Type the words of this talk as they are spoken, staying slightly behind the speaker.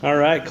All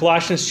right,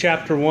 Colossians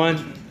chapter 1.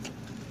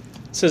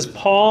 It says,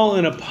 Paul,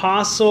 an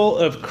apostle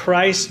of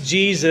Christ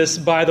Jesus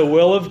by the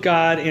will of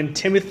God, and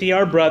Timothy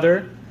our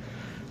brother,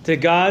 to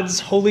God's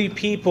holy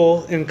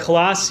people in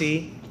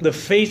Colossae, the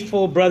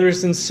faithful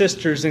brothers and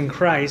sisters in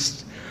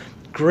Christ,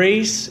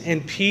 grace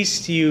and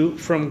peace to you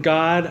from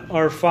God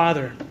our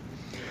Father.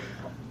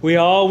 We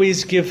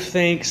always give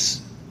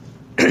thanks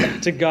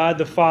to God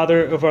the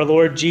Father of our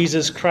Lord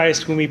Jesus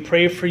Christ when we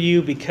pray for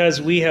you,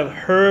 because we have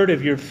heard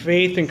of your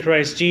faith in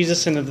Christ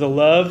Jesus and of the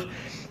love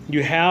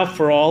you have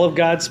for all of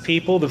God's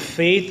people, the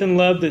faith and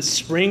love that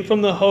spring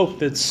from the hope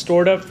that's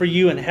stored up for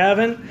you in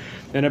heaven,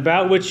 and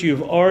about which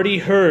you've already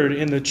heard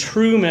in the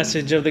true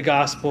message of the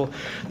gospel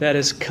that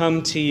has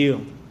come to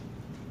you.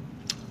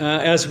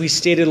 As we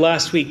stated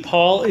last week,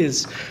 Paul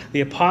is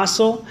the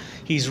apostle.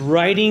 He's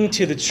writing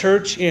to the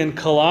church in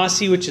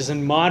Colossae, which is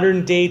in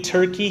modern-day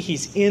Turkey.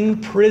 He's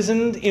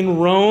imprisoned in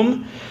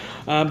Rome.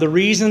 The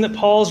reason that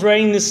Paul's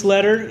writing this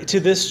letter to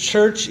this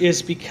church is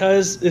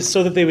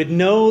so that they would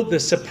know the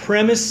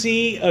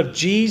supremacy of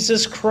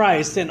Jesus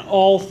Christ in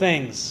all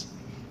things.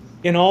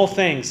 In all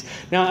things.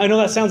 Now, I know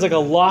that sounds like a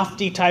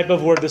lofty type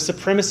of word, the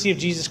supremacy of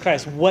Jesus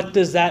Christ. What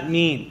does that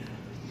mean?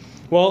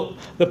 Well,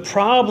 the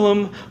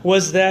problem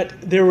was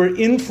that there were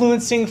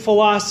influencing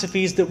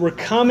philosophies that were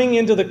coming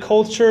into the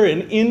culture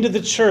and into the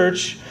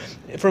church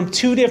from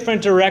two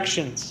different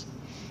directions.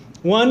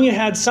 One, you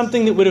had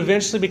something that would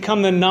eventually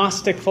become the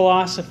Gnostic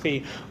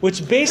philosophy,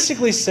 which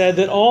basically said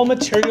that all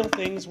material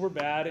things were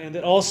bad and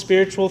that all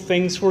spiritual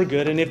things were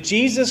good. And if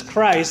Jesus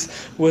Christ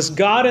was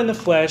God in the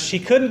flesh, he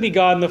couldn't be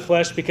God in the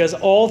flesh because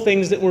all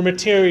things that were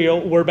material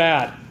were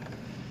bad.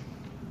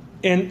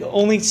 And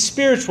only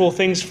spiritual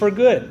things were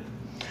good.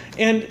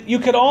 And you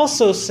could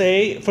also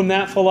say from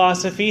that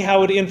philosophy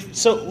how it...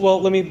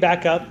 let me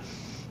back up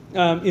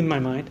in my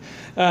mind.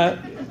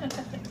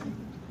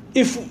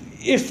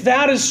 If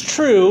that is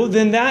true,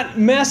 then that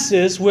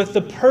messes with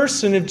the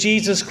person of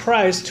Jesus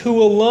Christ,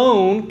 who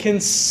alone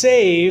can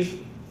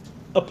save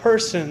a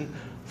person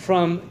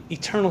from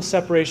eternal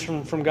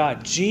separation from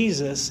God.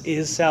 Jesus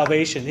is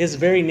salvation. His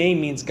very name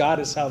means God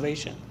is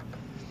salvation.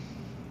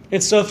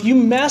 And so if you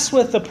mess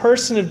with the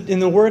person in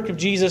the work of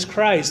Jesus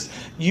Christ,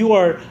 you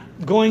are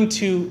going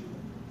to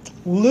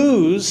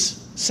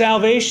lose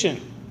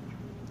salvation,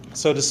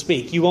 so to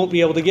speak. You won't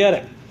be able to get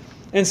it.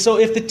 And so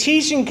if the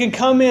teaching can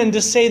come in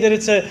to say that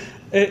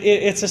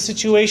it's a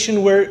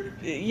situation where,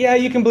 yeah,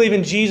 you can believe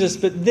in Jesus,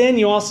 but then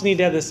you also need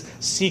to have this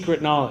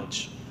secret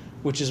knowledge,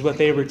 which is what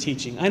they were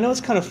teaching. I know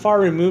it's kind of far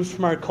removed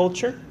from our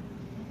culture,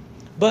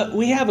 but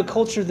we have a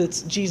culture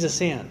that's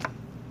Jesus and.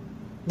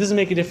 It doesn't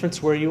make a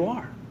difference where you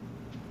are.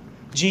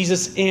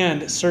 Jesus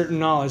and certain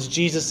knowledge,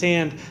 Jesus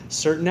and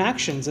certain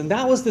actions. And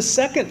that was the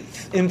second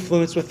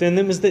influence within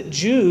them, is that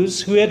Jews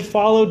who had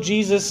followed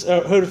Jesus,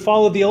 who had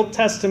followed the Old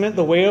Testament,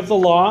 the way of the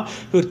law,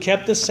 who had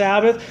kept the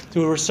Sabbath,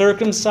 who were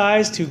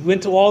circumcised, who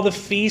went to all the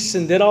feasts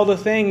and did all the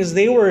things,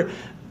 they were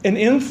an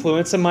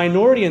influence, a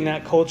minority in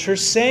that culture,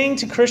 saying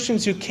to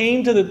Christians who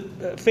came to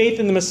the faith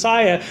in the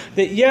Messiah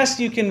that yes,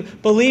 you can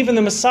believe in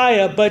the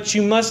Messiah, but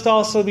you must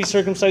also be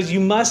circumcised, you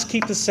must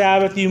keep the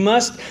Sabbath, you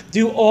must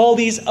do all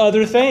these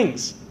other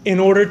things in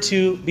order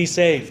to be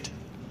saved.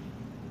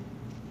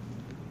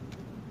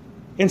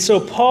 And so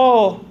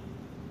Paul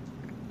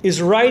is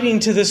writing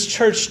to this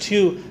church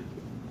to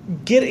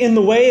get in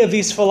the way of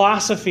these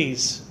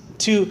philosophies,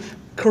 to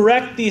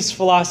correct these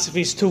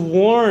philosophies, to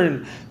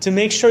warn, to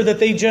make sure that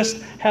they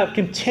just have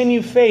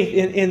continued faith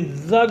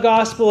in the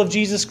gospel of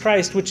Jesus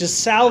Christ, which is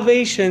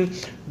salvation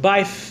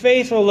by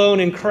faith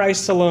alone in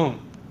Christ alone,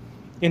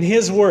 in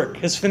his work,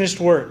 his finished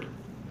work.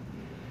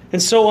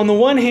 And so on the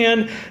one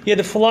hand, you had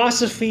the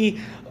philosophy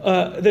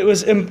that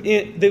was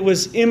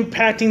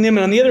impacting them,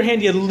 and on the other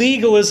hand, you had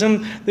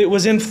legalism that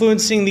was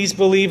influencing these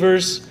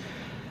believers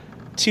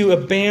to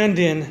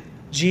abandon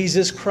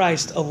Jesus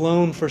Christ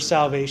alone for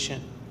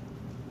salvation.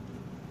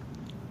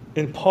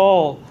 And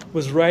Paul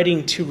was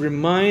writing to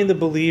remind the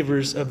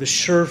believers of the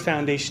sure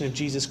foundation of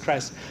Jesus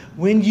Christ.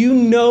 When you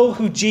know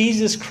who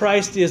Jesus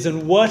Christ is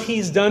and what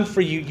he's done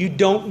for you, you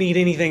don't need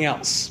anything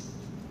else.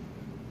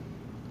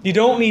 You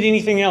don't need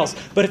anything else.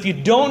 But if you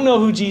don't know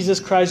who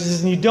Jesus Christ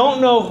is and you don't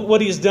know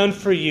what he's done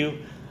for you,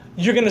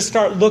 you're going to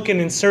start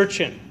looking and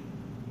searching.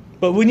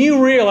 But when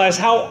you realize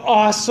how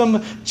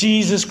awesome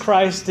Jesus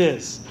Christ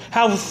is,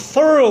 how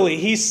thoroughly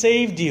he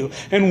saved you,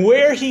 and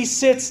where he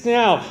sits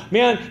now.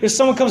 Man, if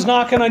someone comes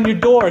knocking on your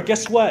door,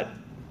 guess what?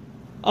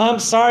 I'm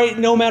sorry,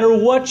 no matter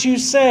what you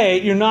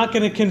say, you're not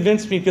going to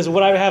convince me, because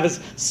what I have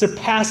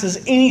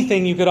surpasses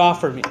anything you could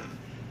offer me.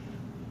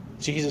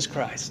 Jesus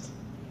Christ.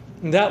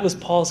 And that was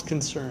Paul's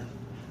concern.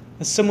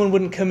 That someone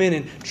wouldn't come in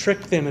and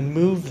trick them and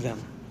move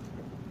them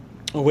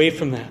away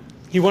from that.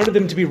 He wanted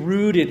them to be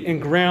rooted and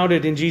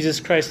grounded in Jesus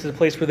Christ to the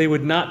place where they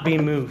would not be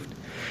moved.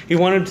 He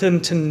wanted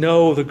them to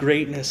know the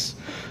greatness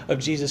of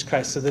Jesus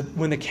Christ so that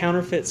when the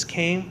counterfeits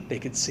came, they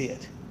could see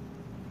it.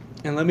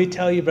 And let me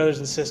tell you, brothers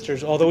and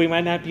sisters, although we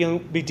might not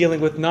be dealing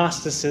with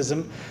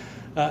Gnosticism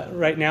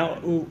right now,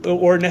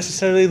 or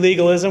necessarily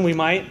legalism, we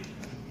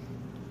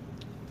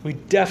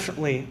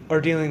definitely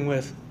are dealing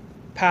with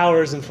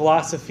powers and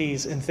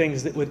philosophies and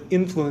things that would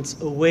influence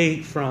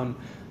away from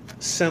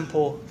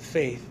simple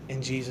faith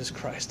in Jesus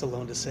Christ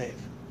alone to save.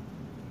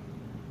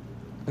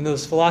 And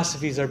those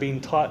philosophies are being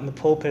taught in the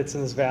pulpits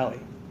in this valley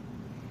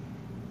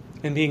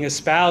and being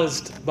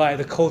espoused by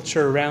the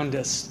culture around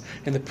us,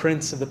 and the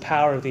prince of the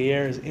power of the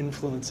air is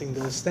influencing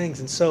those things.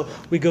 And so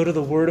we go to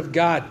the Word of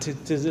God to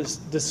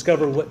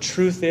discover what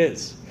truth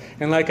is.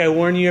 And like I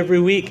warn you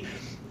every week,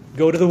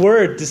 go to the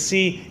Word to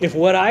see if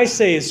what I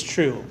say is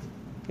true.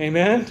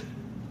 Amen?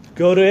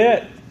 Go to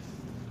it.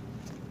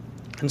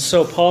 And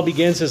so Paul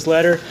begins his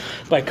letter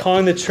by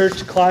calling the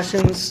church,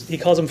 Colossians, he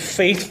calls them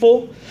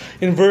faithful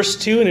in verse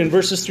 2, and in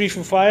verses 3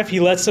 through 5, he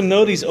lets them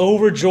know that he's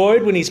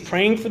overjoyed when he's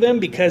praying for them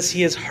because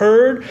he has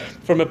heard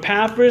from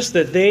Epaphras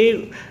that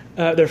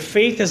their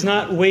faith has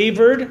not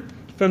wavered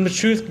from the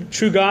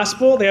true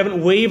gospel. They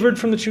haven't wavered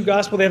from the true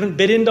gospel. They haven't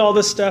bit into all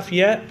this stuff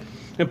yet.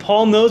 And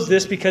Paul knows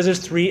this because there's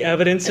three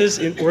evidences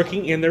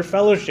working in their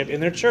fellowship,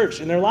 in their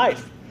church, in their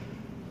life.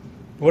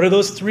 What are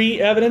those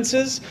three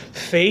evidences?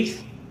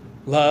 Faith,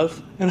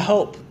 love, and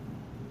hope.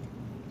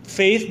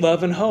 Faith,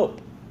 love, and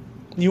hope.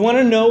 You want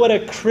to know what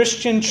a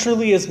Christian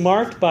truly is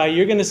marked by?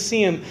 You're going to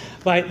see them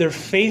by their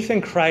faith in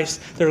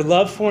Christ, their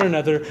love for one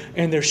another,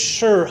 and their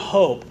sure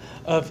hope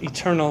of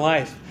eternal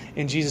life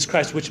in Jesus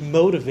Christ, which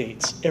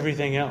motivates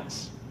everything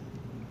else.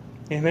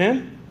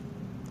 Amen?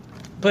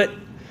 But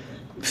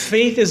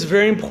faith is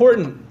very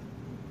important.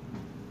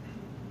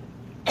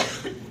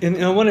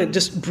 And I want to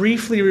just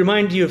briefly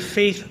remind you of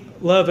faith,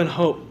 love, and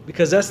hope,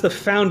 because that's the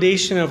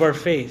foundation of our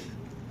faith.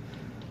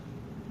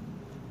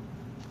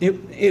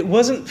 It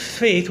wasn't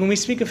faith, when we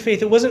speak of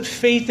faith, it wasn't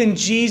faith in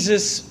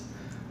Jesus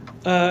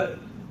and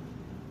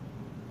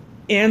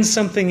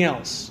something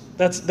else.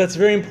 That's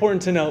very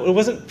important to know. It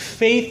wasn't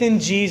faith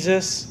in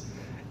Jesus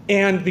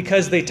and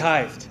because they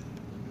tithed.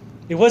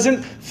 It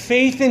wasn't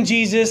faith in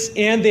Jesus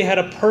and they had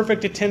a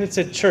perfect attendance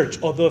at church.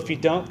 Although if you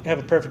don't have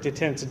a perfect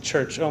attendance at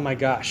church, oh my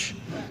gosh.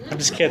 I'm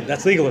just kidding.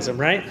 That's legalism,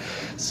 right?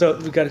 So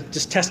we've got to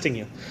just testing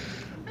you.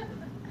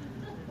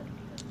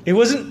 It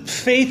wasn't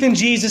faith in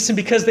Jesus and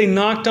because they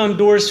knocked on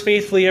doors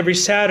faithfully every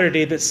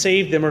Saturday that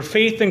saved them, or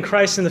faith in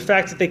Christ in the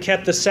fact that they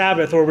kept the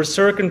Sabbath or were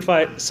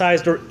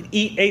circumcised or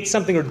ate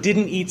something or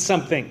didn't eat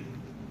something.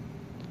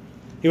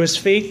 It was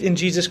faith in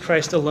Jesus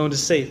Christ alone to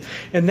save.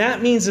 And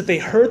that means that they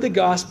heard the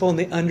gospel and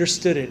they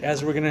understood it,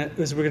 as we're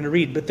going to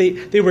read. But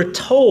they were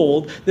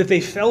told that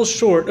they fell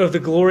short of the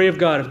glory of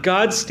God, of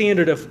God's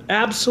standard of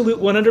absolute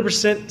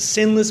 100%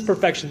 sinless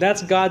perfection.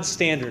 That's God's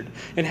standard.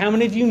 And how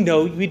many of you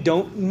know we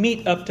don't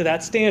meet up to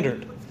that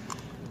standard?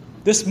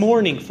 This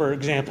morning, for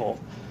example.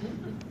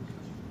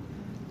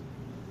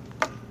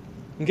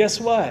 And guess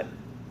what?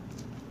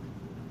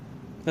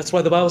 That's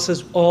why the Bible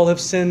says all have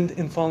sinned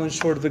and fallen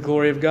short of the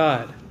glory of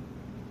God.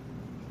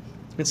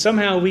 And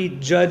somehow we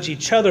judge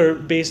each other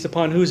based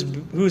upon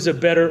who's a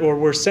better or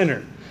worse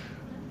sinner.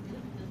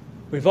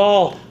 We've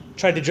all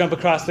tried to jump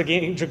across the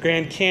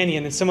Grand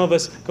Canyon, and some of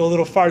us go a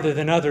little farther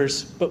than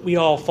others, but we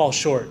all fall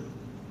short.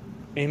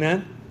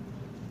 Amen?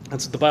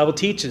 That's what the Bible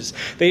teaches.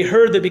 They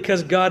heard that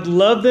because God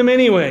loved them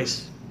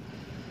anyways,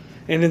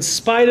 and in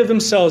spite of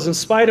themselves, in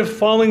spite of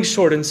falling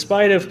short, in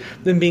spite of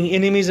them being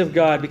enemies of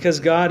God, because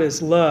God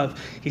is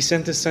love, He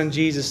sent His Son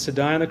Jesus to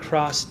die on the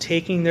cross,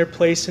 taking their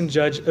place in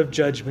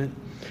judgment.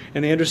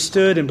 And they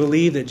understood and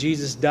believed that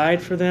Jesus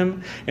died for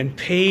them and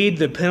paid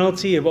the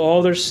penalty of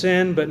all their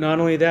sin. But not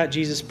only that,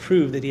 Jesus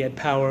proved that He had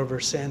power over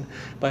sin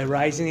by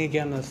rising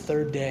again on the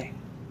third day.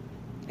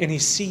 And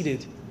He's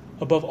seated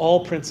above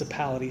all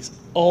principalities,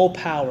 all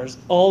powers,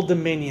 all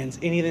dominions,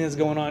 anything that's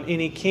going on,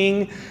 any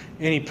king,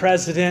 any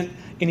president,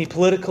 any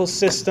political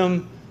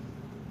system,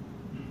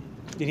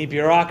 any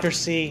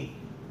bureaucracy,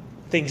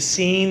 things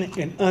seen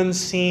and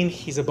unseen,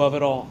 He's above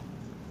it all.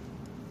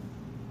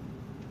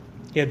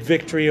 He had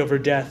victory over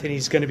death, and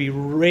He's going to be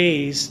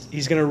raised.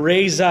 He's going to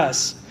raise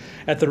us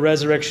at the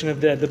resurrection of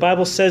the dead. The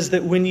Bible says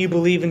that when you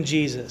believe in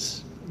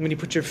Jesus, when you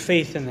put your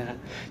faith in that,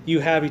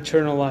 you have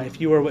eternal life.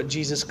 You are what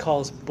Jesus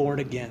calls born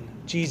again.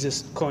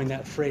 Jesus coined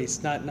that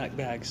phrase, not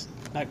nutbags,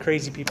 not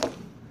crazy people.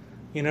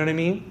 You know what I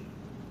mean?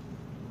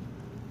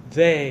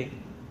 They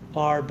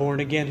are born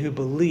again who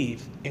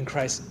believe in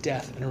Christ's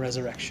death and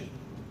resurrection.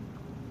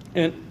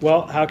 And,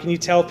 well, how can you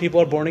tell if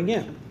people are born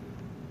again?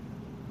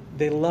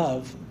 They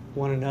love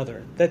one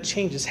another. That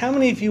changes. How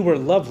many of you were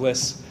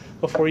loveless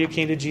before you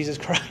came to Jesus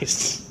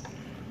Christ?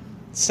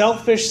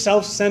 Selfish,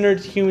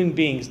 self-centered human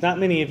beings. Not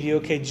many of you.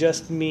 Okay,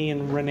 just me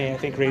and Renee, I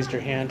think, raised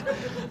your hand.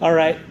 All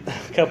right,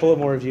 a couple of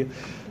more of you.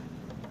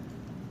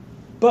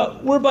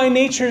 But we're by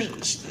nature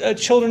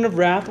children of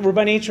wrath. We're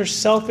by nature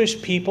selfish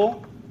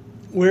people.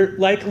 We're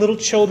like little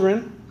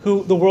children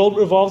who the world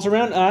revolves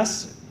around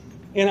us.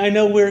 And I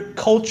know we're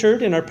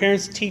cultured and our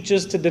parents teach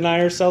us to deny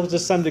ourselves to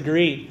some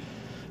degree.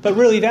 But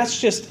really,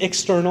 that's just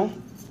external.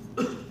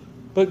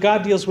 But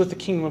God deals with the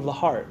kingdom of the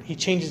heart. He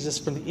changes us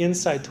from the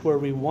inside to where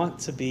we want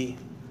to be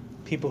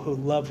people who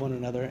love one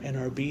another and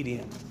are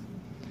obedient.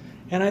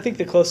 And I think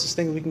the closest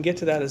thing we can get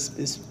to that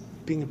is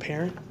being a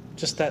parent.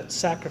 Just that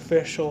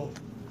sacrificial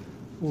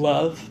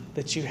love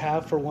that you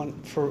have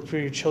for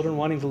your children,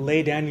 wanting to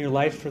lay down your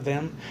life for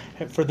them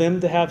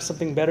to have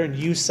something better and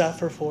you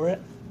suffer for it.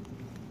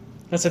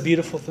 That's a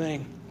beautiful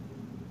thing.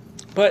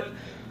 But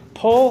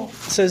Paul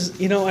says,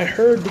 I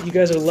heard that you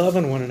guys are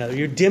loving one another.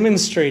 You're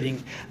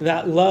demonstrating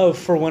that love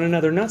for one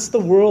another. And it's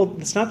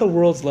not the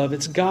world's love,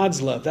 it's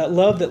God's love. That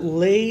love that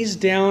lays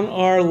down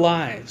our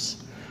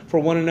lives for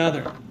one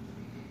another.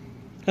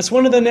 That's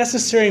one of the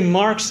necessary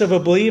marks of a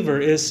believer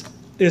is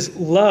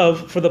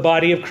love for the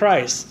body of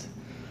Christ.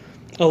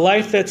 A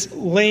life that's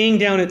laying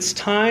down its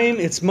time,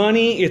 its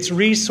money, its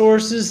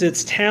resources,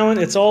 its talent.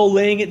 It's all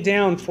laying it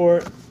down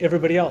for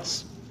everybody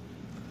else.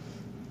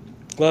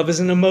 Love is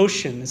an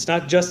emotion. It's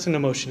not just an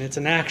emotion. It's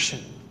an action.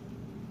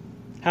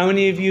 How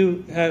many of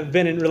you have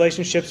been in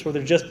relationships where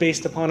they're just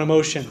based upon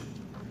emotion?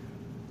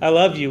 I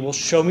love you. Well,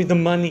 show me the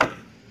money.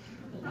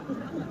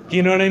 Do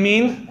you know what I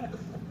mean?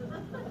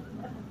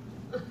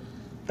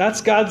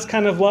 That's God's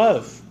kind of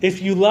love.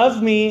 If you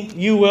love me,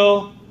 you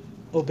will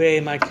obey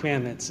my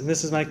commandments. And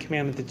this is my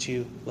commandment, that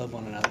you love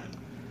one another.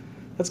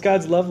 That's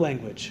God's love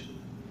language.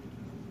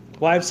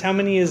 Wives, how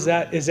many is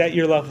that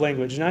your love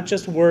language? Not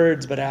just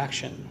words, but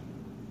action.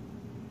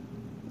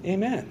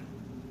 Amen.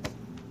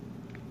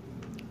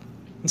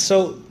 And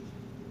so,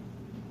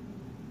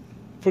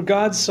 for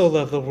God so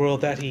loved the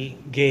world that he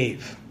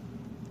gave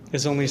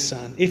his only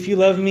Son. If you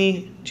love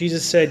me,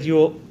 Jesus said, you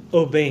will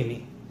obey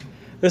me.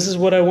 This is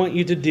what I want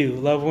you to do.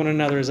 Love one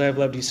another as I have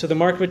loved you. So the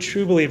mark of a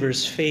true believer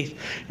is faith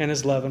and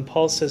his love. And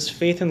Paul says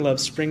faith and love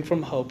spring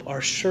from hope, our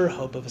sure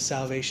hope of a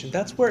salvation.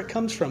 That's where it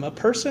comes from. A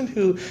person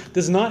who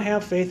does not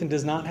have faith and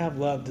does not have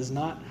love does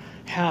not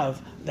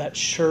have that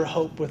sure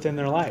hope within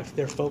their life.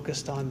 They're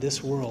focused on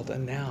this world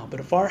and now. But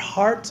if our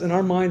hearts and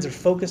our minds are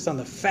focused on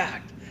the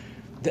fact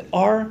that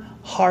our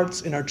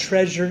hearts and our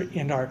treasure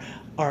and our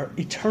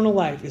eternal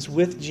life is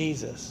with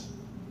Jesus,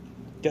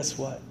 guess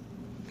what?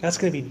 That's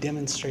going to be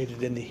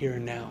demonstrated in the here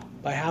and now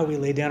by how we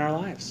lay down our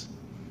lives.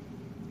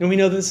 And we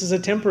know this is a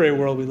temporary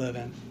world we live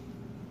in.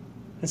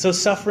 And so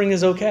suffering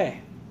is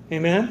okay.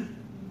 Amen?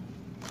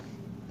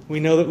 We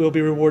know that we'll be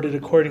rewarded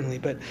accordingly.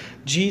 But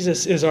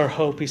Jesus is our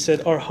hope. He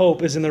said our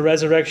hope is in the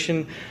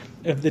resurrection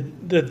of the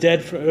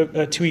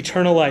dead to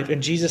eternal life.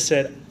 And Jesus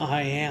said,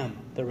 I am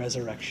the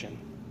resurrection.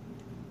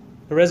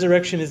 The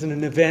resurrection isn't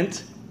an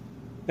event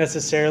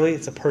necessarily.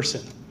 It's a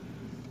person.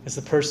 It's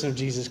the person of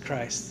Jesus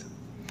Christ.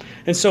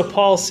 And so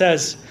Paul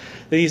says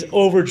that he's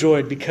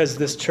overjoyed because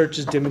this church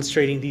is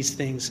demonstrating these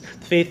things: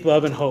 faith,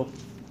 love, and hope.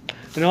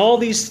 And all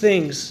these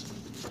things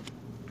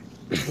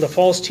the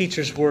false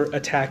teachers were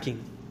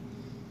attacking,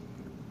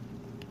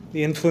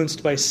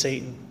 influenced by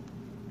Satan.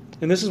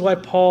 And this is why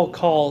Paul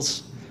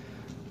calls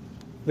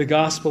the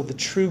gospel the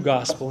true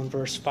gospel in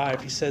verse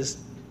 5. He says,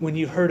 when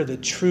you heard of the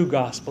true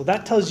gospel,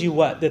 that tells you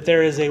what? That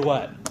there is a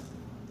what?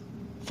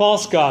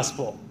 False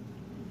gospel.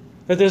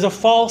 That there's a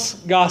false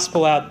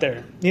gospel out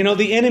there. You know,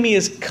 the enemy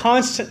is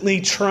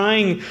constantly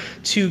trying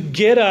to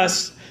get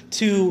us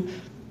to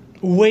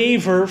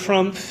waver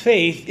from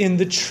faith in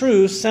the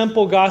true,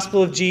 simple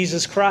gospel of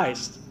Jesus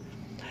Christ.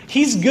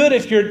 He's good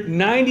if you're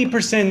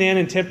 90% in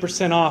and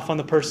 10% off on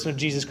the person of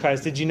Jesus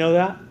Christ. Did you know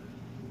that?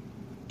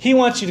 He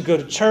wants you to go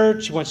to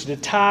church. He wants you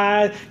to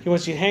tithe. He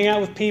wants you to hang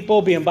out with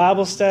people, be in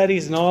Bible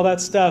studies and all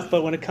that stuff.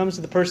 But when it comes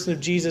to the person of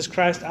Jesus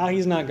Christ,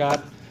 he's not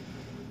God.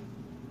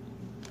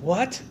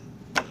 What?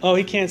 Oh,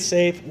 he can't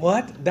save.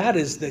 What? That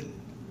is the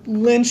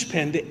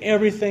linchpin to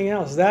everything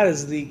else. That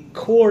is the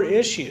core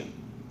issue.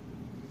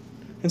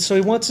 And so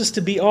he wants us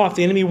to be off.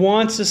 The enemy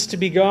wants us to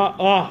be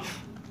off.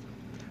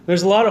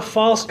 There's a lot of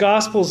false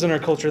gospels in our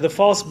culture. The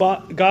false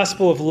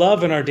gospel of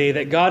love in our day,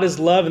 that God is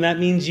love, and that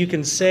means you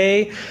can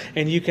say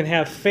and you can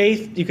have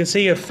faith. You can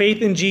say you have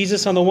faith in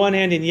Jesus on the one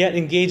hand and yet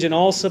engage in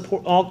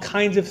all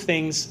kinds of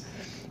things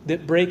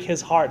that break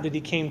his heart that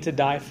he came to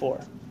die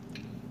for.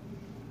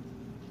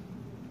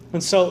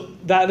 And so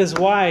that is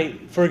why,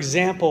 for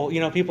example,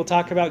 people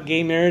talk about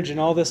gay marriage and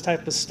all this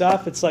type of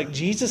stuff. It's like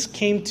Jesus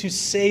came to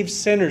save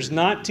sinners,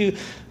 not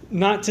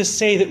to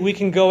say that we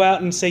can go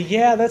out and say,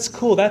 yeah, that's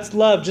cool, that's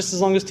love, just as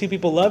long as two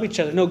people love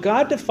each other. No,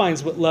 God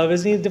defines what love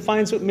is, and he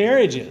defines what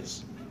marriage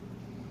is.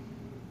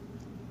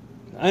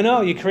 I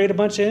know, you create a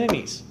bunch of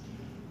enemies.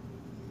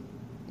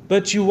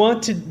 But you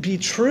want to be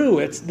true.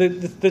 It's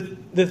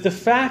the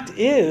fact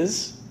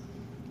is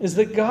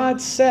that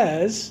God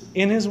says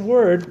in his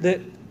word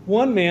that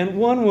one man,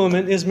 one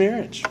woman is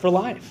marriage for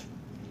life.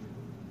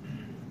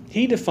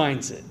 He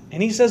defines it.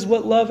 And he says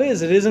what love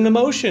is. It is an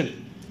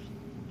emotion.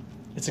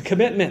 It's a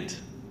commitment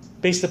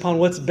based upon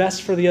what's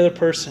best for the other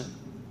person.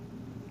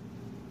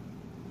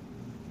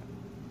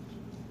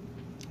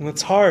 And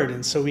it's hard.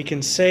 And so we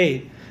can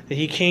say that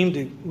he came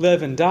to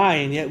live and die,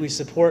 and yet we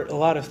support a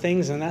lot of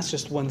things, and that's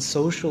just one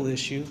social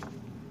issue.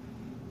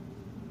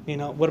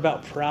 What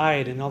about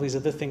pride and all these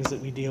other things that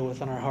we deal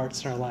with in our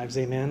hearts and our lives,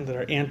 amen, that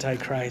are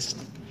anti-Christ?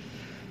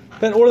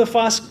 Or the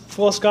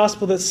false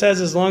gospel that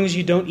says as long as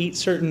you don't eat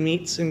certain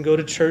meats and go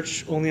to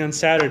church only on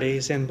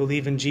Saturdays and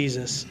believe in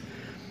Jesus,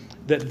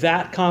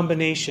 that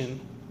combination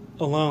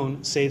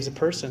alone saves a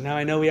person. Now,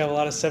 I know we have a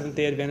lot of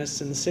Seventh-day Adventists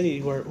in the city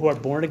who are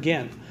born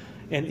again.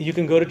 And you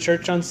can go to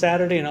church on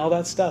Saturday and all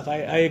that stuff. I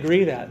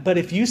agree that. But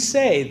if you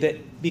say that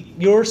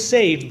you're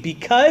saved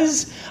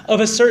because of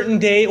a certain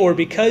day or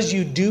because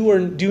you do or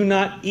do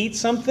not eat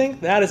something,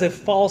 that is a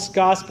false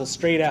gospel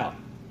straight out.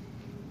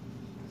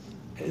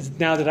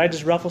 Now, did I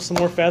just ruffle some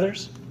more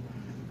feathers?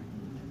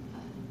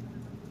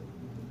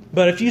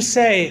 But if you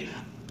say,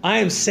 I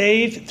am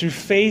saved through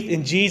faith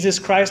in Jesus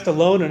Christ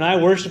alone and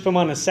I worship Him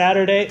on a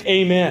Saturday,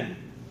 amen.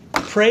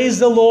 Praise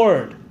the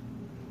Lord.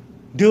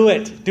 Do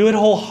it. Do it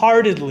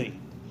wholeheartedly.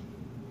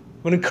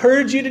 I would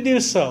encourage you to do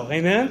so.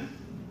 Amen?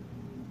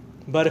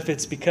 But if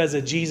it's because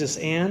of Jesus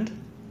then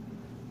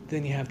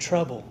you have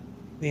trouble.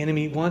 The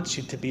enemy wants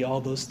you to be all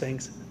those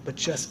things, but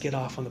just get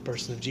off on the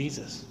person of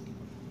Jesus.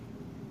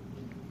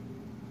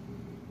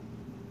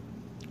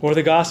 Or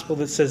the gospel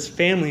that says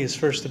family is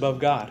first above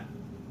God.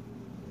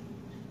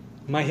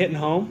 Am I hitting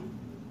home?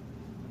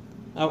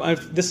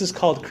 This is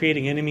called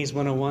Creating Enemies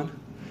 101.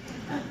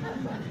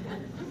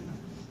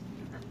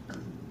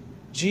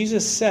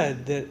 Jesus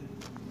said that,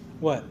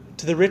 what?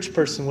 To the rich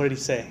person, what did He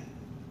say?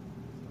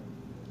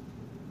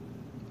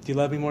 Do you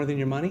love me more than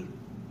your money?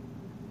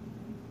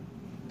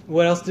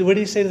 What else? What did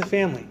He say to the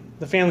family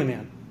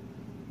man?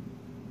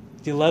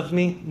 Do you love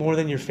me more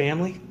than your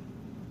family?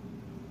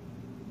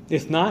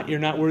 If not, you're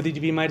not worthy to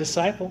be my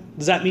disciple.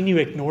 Does that mean you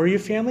ignore your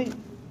family?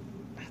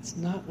 That's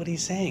not what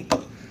He's saying.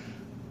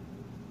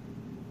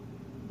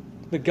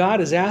 But God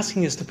is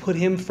asking us to put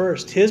Him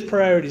first, His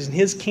priorities and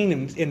His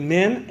kingdom, and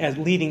men as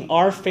leading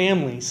our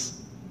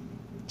families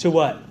to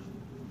what?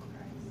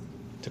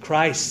 To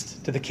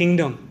Christ, to the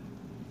kingdom.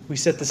 We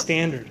set the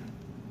standard.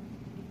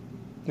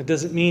 It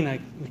doesn't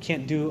mean we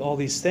can't do all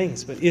these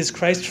things, but is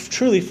Christ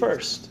truly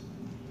first?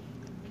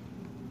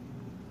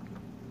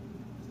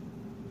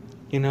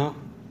 You know?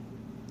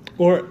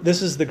 Or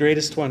this is the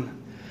greatest one.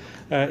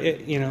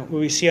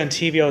 We see on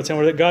TV all the time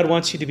where God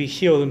wants you to be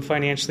healed and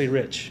financially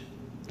rich.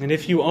 And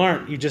if you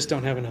aren't, you just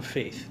don't have enough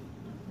faith.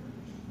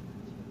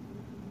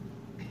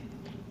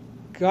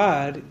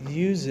 God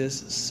uses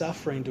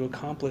suffering to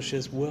accomplish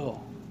His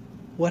will.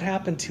 What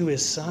happened to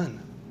His Son?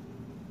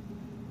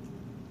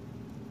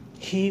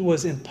 He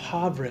was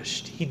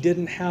impoverished. He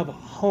didn't have a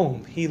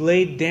home. He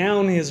laid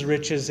down His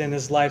riches in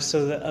His life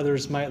so that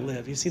others might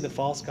live. You see the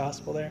false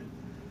gospel there?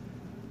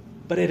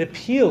 But it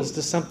appeals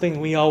to something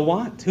we all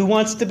want. Who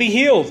wants to be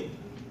healed?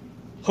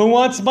 Who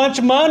wants a bunch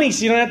of money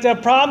so you don't have to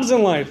have problems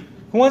in life?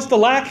 Who wants to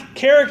lack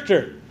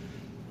character?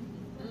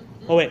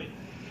 Oh, wait.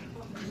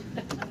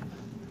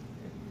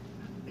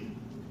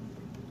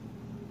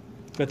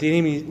 But the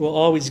enemy will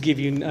always give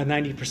you a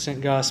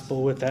 90%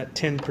 gospel with that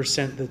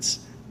 10% that's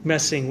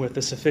messing with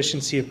the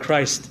sufficiency of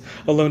Christ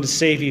alone to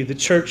save you. The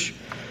church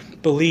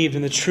believed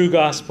in the true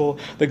gospel,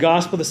 the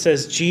gospel that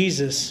says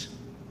Jesus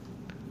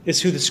is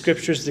who the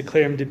Scriptures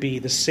declare Him to be,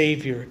 the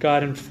Savior,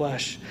 God in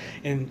flesh.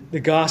 And the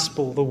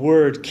gospel, the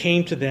Word,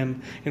 came to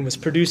them and was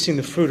producing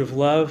the fruit of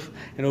love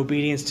and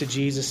obedience to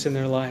Jesus in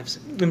their lives.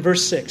 In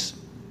verse 6,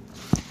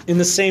 in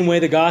the same way,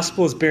 the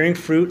gospel is bearing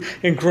fruit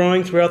and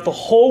growing throughout the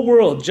whole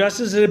world, just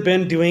as it had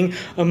been doing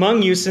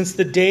among you since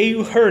the day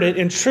you heard it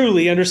and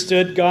truly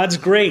understood God's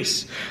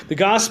grace. The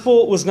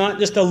gospel was not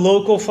just a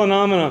local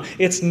phenomenon.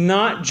 It's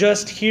not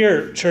just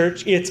here,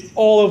 church. It's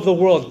all over the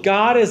world.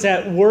 God is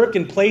at work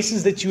in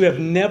places that you have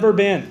never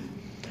been.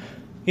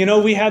 You know,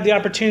 we had the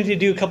opportunity to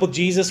do a couple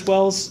Jesus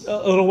wells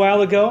a little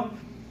while ago.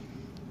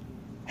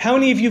 How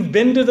many of you have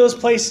been to those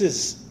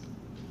places?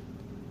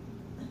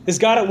 Is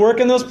God at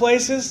work in those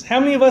places? How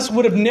many of us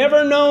would have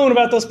never known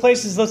about those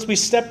places unless we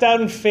stepped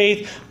out in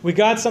faith? We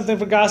got something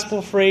for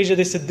Gospel for Asia.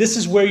 They said, this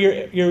is where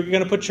you're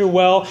going to put your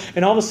well.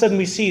 And all of a sudden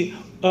we see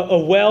a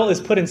well is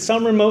put in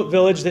some remote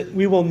village that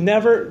we will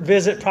never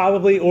visit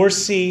probably or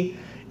see.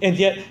 And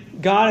yet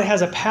God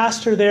has a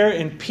pastor there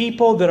and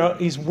people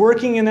He's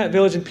working in that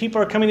village and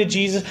people are coming to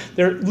Jesus.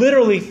 They're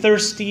literally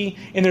thirsty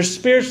and they're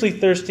spiritually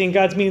thirsty. And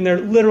God's meeting their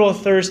literal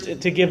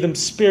thirst to give them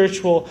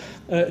spiritual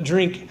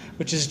drink,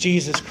 which is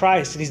Jesus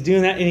Christ. And He's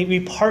doing that and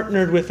we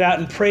partnered with that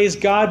and praise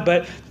God.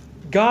 But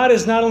God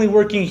is not only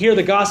working here,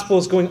 the gospel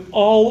is going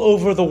all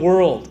over the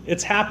world.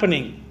 It's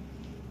happening.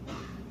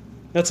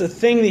 That's a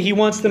thing that He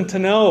wants them to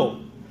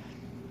know.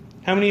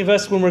 How many of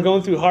us, when we're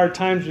going through hard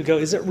times, we go,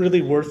 is it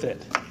really worth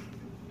it?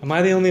 Am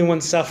I the only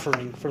one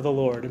suffering for the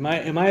Lord?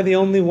 Am I the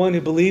only one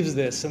who believes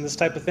this and this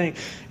type of thing?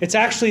 It's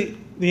actually,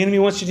 the enemy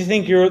wants you to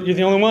think you're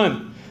the only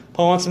one.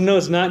 Paul wants them to know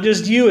it's not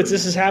just you.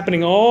 This is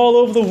happening all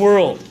over the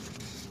world.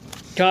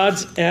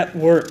 God's at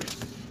work.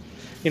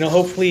 You know,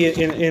 hopefully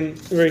in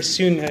very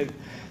soon,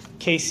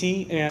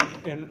 Casey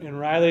and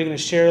Riley are going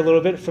to share a little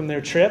bit from their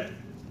trip.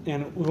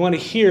 And we want to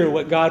hear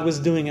what God was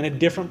doing in a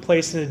different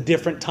place in a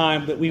different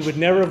time that we would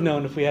never have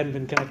known if we hadn't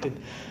been connected.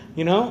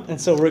 You know? And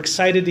so we're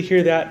excited to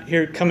hear that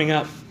here coming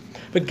up.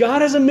 But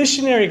God is a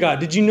missionary God.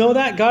 Did you know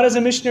that? God is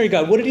a missionary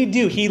God. What did He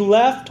do? He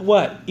left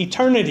what?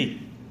 Eternity.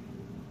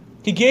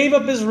 He gave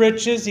up His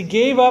riches. He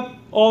gave up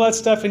all that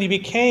stuff and He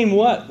became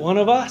what? One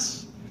of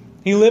us.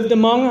 He lived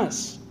among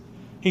us.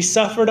 He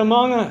suffered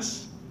among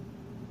us.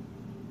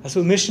 That's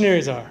what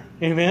missionaries are.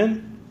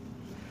 Amen?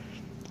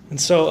 And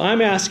so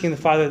I'm asking the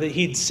Father that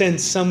He'd send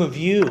some of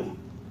you.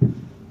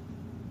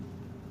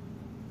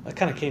 That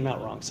kind of came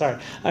out wrong. Sorry.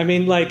 I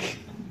mean, like,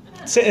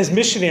 as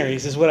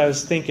missionaries is what I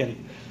was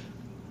thinking.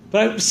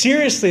 But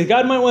seriously,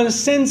 God might want to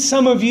send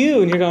some of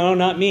you. And you're going, oh,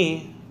 not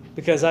me.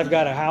 Because I've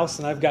got a house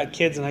and I've got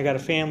kids and I got a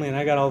family and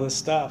I got all this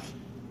stuff.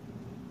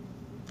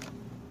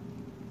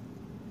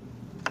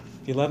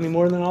 You love me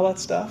more than all that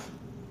stuff?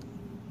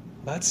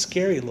 That's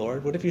scary,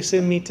 Lord. What if you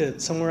send me to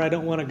somewhere I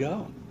don't want to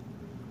go?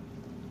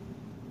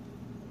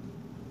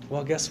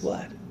 Well, guess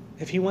what?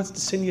 If He wants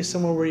to send you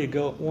somewhere where you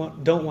don't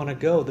want to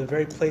go, the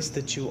very place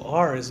that you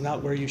are is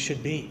not where you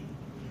should be.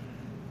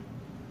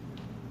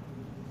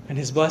 And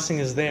His blessing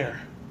is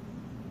there.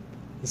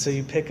 And so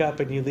you pick up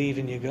and you leave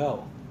and you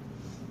go.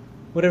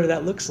 Whatever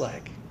that looks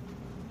like.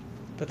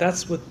 But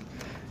that's what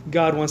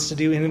God wants to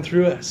do in and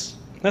through us.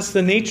 That's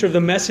the nature of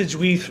the message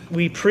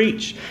we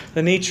preach.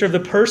 The nature of the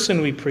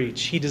person we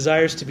preach. He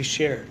desires to be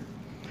shared.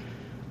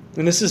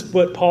 And this is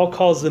what Paul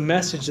calls the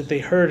message that they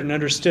heard and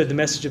understood. The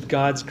message of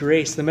God's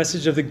grace. The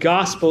message of the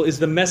gospel is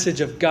the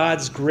message of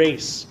God's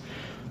grace.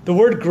 The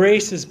word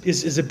grace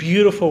is a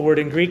beautiful word.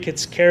 In Greek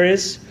it's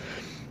charis.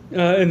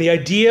 And the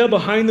idea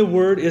behind the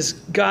word is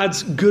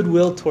God's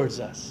goodwill towards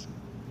us.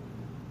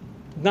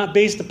 Not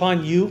based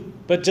upon you,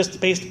 but just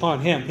based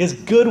upon Him. His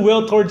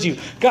goodwill towards you.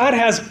 God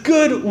has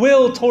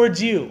goodwill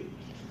towards you.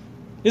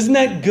 Isn't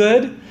that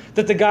good?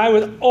 That the guy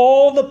with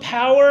all the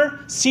power,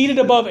 seated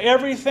above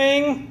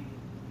everything,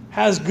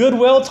 has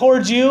goodwill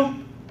towards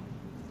you?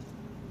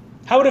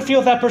 How would it feel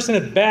if that person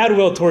had bad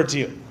will towards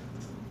you?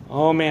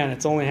 Oh man,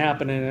 it's only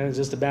happening. It's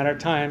just a matter of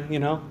time, you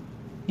know.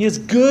 He has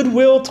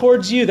goodwill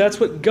towards you. That's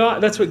what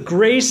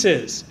grace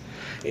is.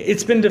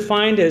 It's been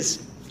defined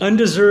as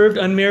undeserved,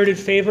 unmerited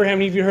favor. How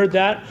many of you heard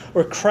that?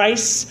 Or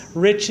Christ's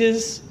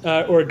riches,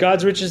 or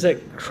God's riches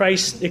at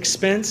Christ's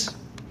expense.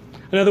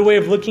 Another way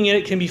of looking at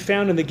it can be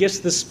found in the gifts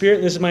of the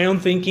Spirit. This is my own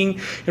thinking.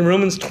 In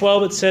Romans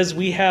 12, it says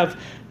we have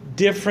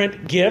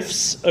different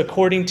gifts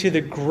according to the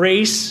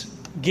grace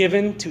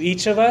given to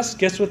each of us.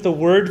 Guess what the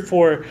word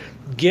for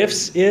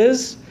gifts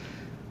is?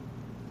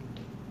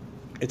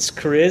 It's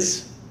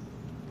charis.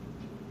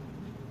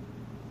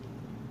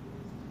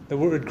 The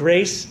word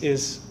grace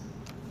is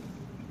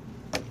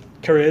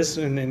charis,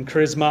 and then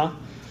charisma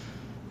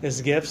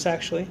is gifts,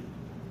 actually.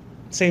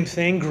 Same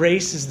thing.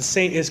 Grace is the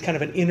same, is kind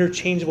of an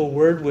interchangeable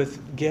word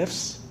with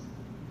gifts.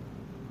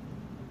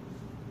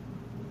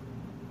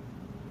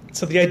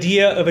 So the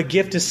idea of a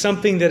gift is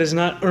something that is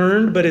not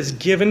earned, but is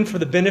given for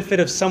the benefit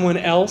of someone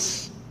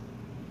else.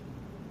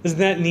 Isn't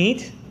that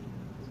neat?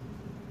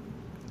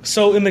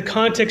 So in the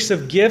context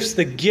of gifts,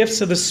 the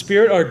gifts of the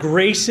Spirit are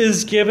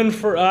graces given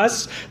for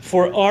us,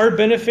 for our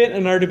benefit,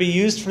 and are to be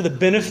used for the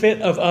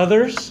benefit of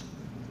others.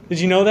 Did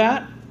you know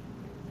that?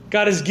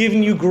 God has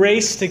given you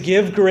grace to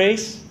give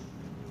grace,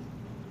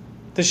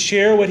 to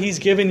share what He's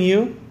given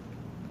you.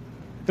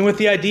 And with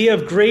the idea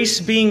of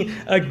grace being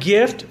a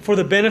gift for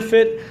the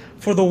benefit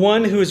for the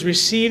one who is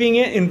receiving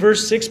it, in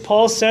verse 6,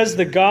 Paul says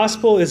the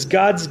gospel is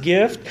God's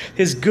gift,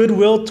 His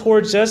goodwill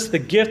towards us, the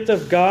gift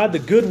of God, the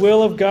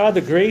goodwill of God, the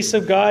grace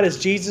of God is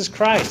Jesus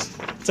Christ.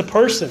 It's a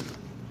person.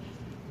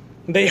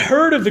 They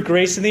heard of the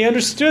grace and they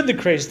understood the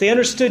grace. They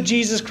understood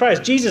Jesus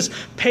Christ. Jesus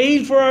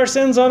paid for our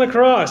sins on the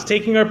cross,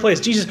 taking our place.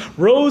 Jesus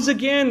rose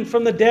again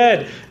from the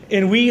dead,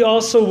 and we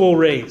also will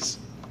raise.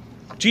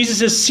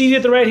 Jesus is seated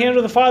at the right hand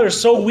of the Father,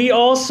 so we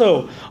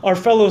also are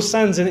fellow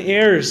sons and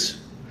heirs.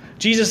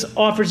 Jesus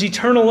offers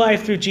eternal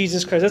life through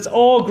Jesus Christ. That's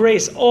all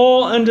grace,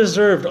 all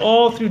undeserved,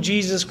 all through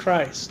Jesus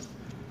Christ.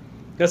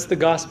 That's the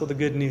gospel, the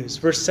good news.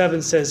 Verse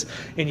 7 says,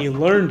 and you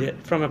learned it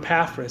from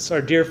Epaphras,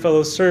 our dear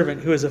fellow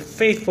servant, who is a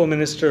faithful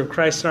minister of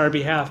Christ on our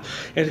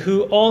behalf, and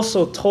who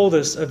also told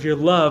us of your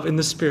love in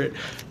the Spirit.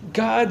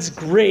 God's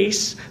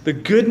grace, the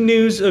good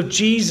news of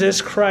Jesus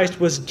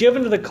Christ, was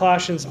given to the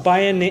Colossians by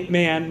a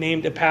man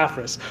named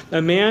Epaphras,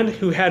 a man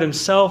who had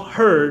himself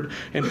heard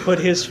and put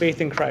his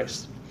faith in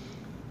Christ.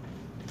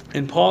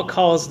 And Paul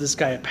calls this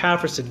guy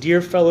Epaphras a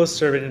dear fellow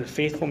servant and a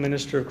faithful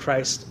minister of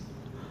Christ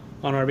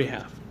on our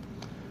behalf.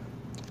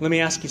 Let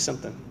me ask you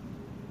something.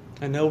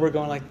 I know we're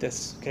going like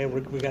this. Okay,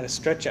 we got to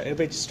stretch out.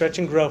 Everybody just stretch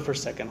and grow for a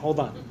second. Hold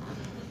on.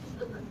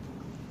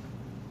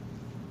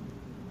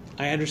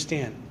 I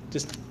understand.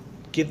 Just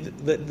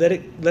let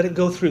it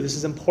go through. This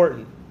is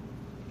important.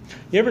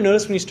 You ever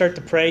notice when you start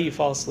to pray, you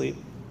fall asleep?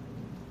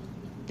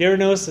 You ever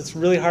notice it's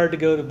really hard to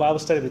go to Bible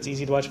study, but it's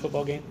easy to watch a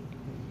football game?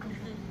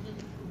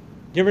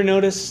 You ever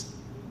notice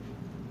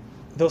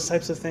those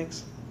types of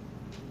things?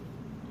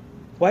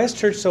 Why is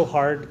church so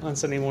hard on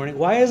Sunday morning?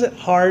 Why is it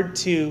hard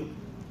to...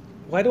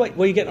 Why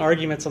you get in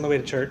arguments on the way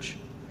to church?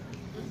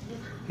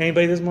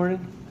 Anybody this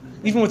morning?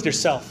 Even with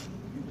yourself.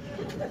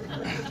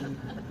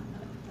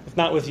 If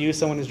not with you,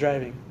 someone who's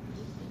driving.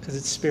 Because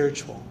it's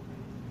spiritual.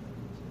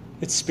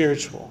 It's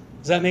spiritual.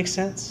 Does that make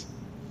sense?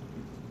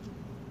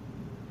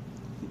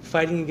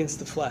 Fighting against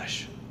the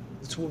flesh.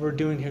 That's what we're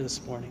doing here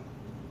this morning.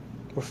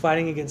 We're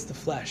fighting against the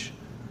flesh.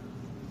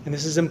 And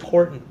this is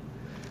important.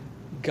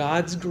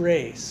 God's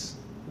grace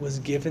was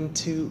given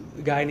to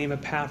a guy named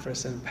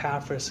Epaphras, and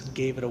Epaphras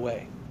gave it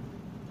away.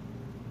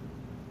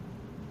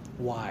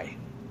 Why?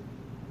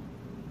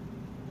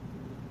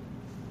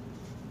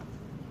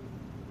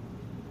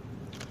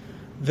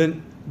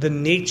 The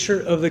nature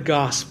of the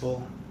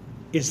gospel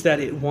is that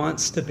it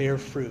wants to bear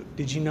fruit.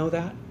 Did you know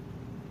that?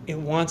 It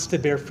wants to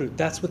bear fruit.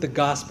 That's what the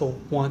gospel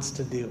wants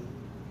to do.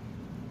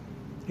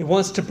 It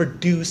wants to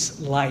produce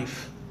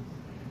life.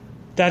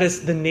 That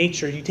is the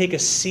nature. You take a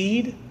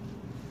seed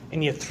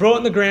and you throw it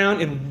in the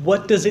ground, and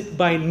what does it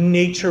by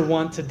nature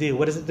want to do?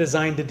 What is it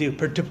designed to do?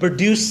 To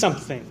produce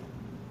something,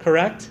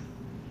 correct?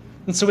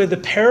 And so we have the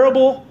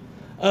parable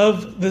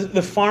of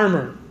the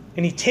farmer,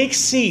 and he takes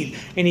seed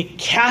and he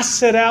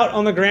casts it out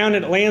on the ground,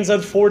 and it lands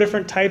on 4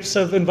 different types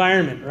of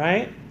environment,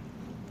 right?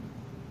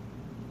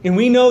 And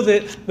we know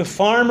that the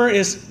farmer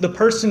is the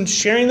person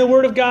sharing the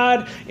word of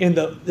God, and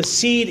the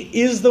seed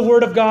is the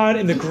word of God,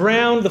 and the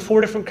ground, the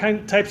 4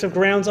 different types of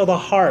grounds are the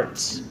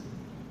hearts.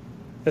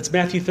 That's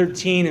Matthew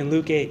 13 and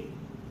Luke 8.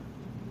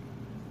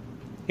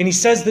 And he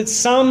says that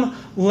some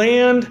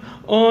land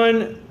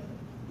on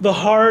the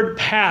hard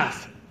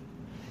path,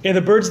 and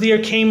the birds of the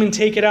air came and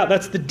take it out.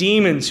 That's the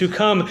demons who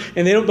come,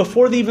 and they don't,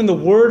 before even the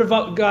word of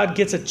God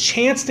gets a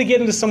chance to get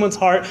into someone's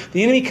heart,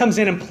 the enemy comes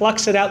in and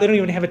plucks it out. They don't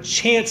even have a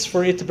chance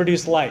for it to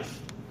produce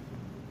life.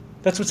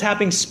 That's what's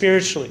happening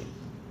spiritually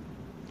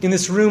in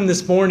this room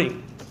this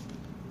morning.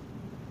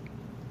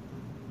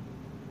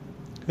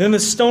 Then the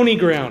stony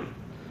ground,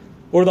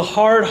 or the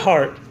hard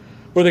heart,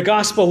 where the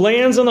gospel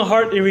lands on the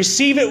heart, they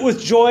receive it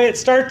with joy, it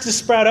starts to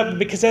sprout up,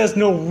 because it has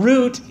no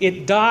root,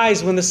 it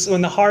dies when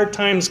the hard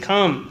times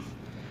come.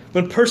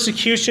 When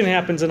persecution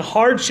happens and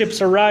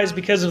hardships arise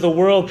because of the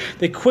world,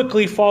 they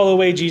quickly fall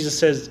away, Jesus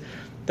says.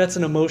 That's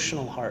an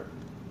emotional heart.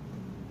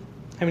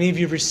 How many of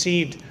you have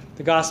received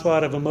the gospel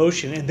out of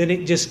emotion, and then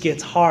it just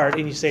gets hard,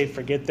 and you say,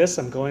 forget this,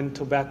 I'm going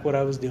to back what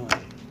I was doing? You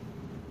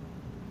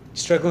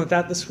struggling with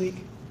that this week?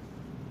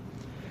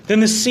 Then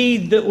the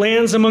seed that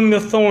lands among the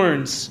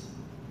thorns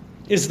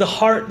is the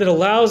heart that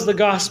allows the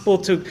gospel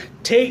to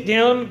take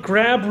down,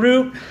 grab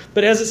root,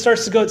 but as it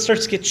starts to go, it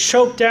starts to get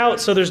choked out,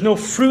 so there's no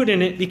fruit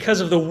in it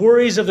because of the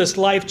worries of this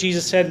life,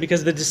 Jesus said,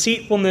 because of the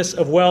deceitfulness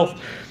of wealth,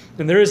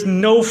 and there is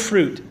no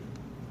fruit.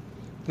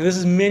 And this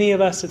is many of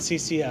us at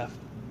CCF.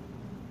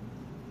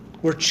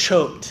 We're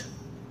choked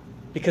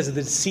because of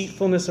the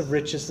deceitfulness of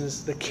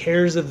riches, the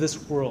cares of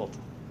this world.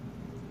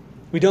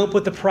 We don't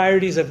put the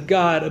priorities of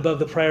God above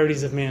the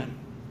priorities of man.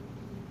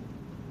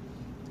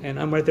 And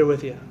I'm right there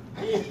with you.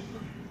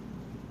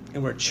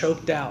 And we're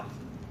choked out.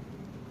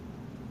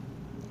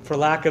 For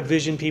lack of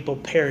vision, people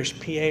perish.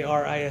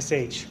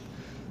 P-A-R-I-S-H.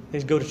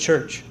 They go to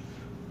church.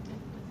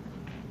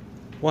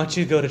 I want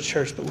you to go to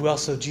church, but we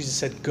also, Jesus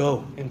said,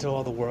 go into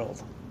all the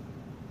world.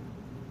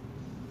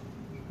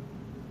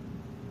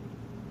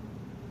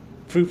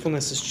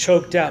 Fruitfulness is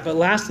choked out. But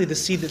lastly, the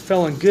seed that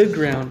fell on good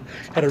ground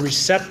had a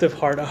receptive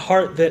heart, a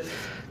heart that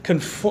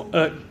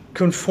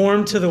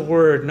conformed to the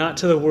word, not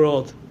to the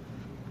world.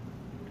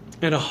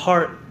 And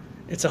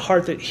it's a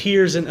heart that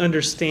hears and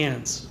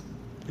understands.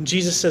 And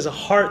Jesus says a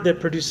heart that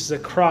produces a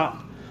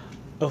crop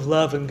of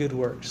love and good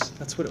works.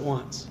 That's what it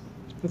wants.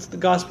 That's what the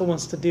gospel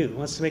wants to do. It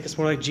wants to make us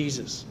more like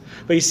Jesus.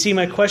 But you see,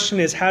 my question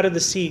is, how did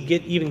the seed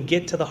even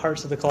get to the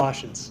hearts of the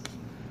Colossians?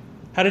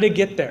 How did it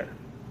get there?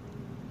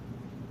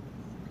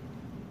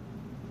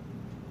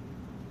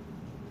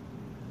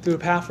 Through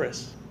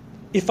Epaphras.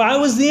 If I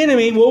was the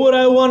enemy, what would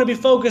I want to be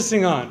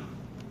focusing on?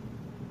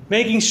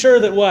 Making sure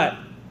that what?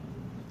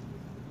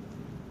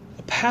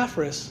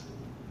 Epaphras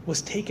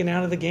was taken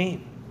out of the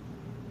game.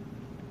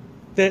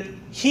 That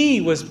he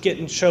was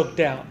getting choked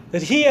out.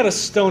 That he had a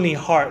stony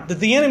heart. That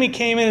the enemy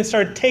came in and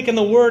started taking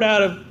the word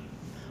out of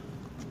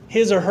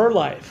his or her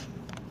life.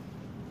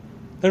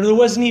 That there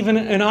wasn't even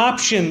an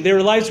option.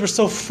 Their lives were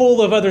so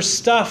full of other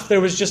stuff, there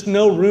was just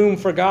no room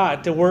for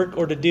God to work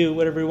or to do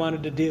whatever he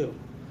wanted to do.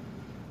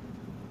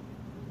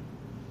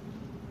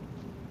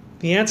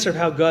 The answer of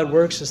how God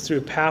works is through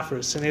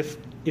Epaphras. And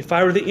if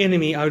I were the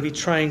enemy, I would be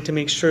trying to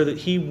make sure that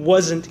he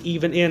wasn't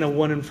even in a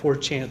 1 in 4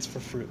 chance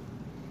for fruit.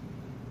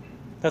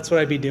 That's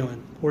what I'd be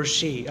doing, or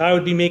she. I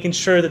would be making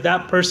sure that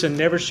that person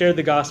never shared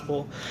the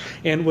gospel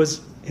and was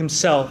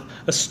himself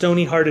a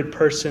stony-hearted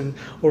person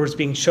or was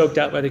being choked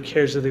out by the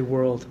cares of the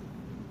world.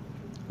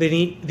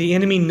 The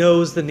enemy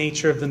knows the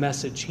nature of the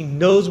message. He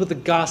knows what the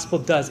gospel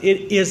does.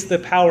 It is the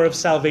power of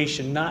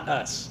salvation, not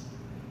us.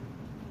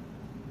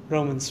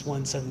 Romans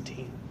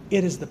 1:17.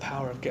 It is the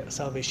power of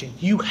salvation.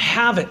 You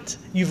have it.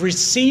 You've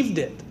received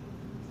it.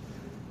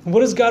 And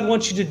what does God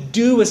want you to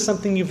do with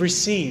something you've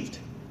received?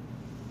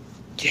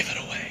 Give it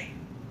away.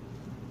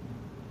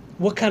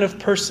 What kind of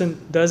person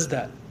does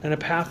that? An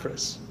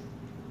Epaphras.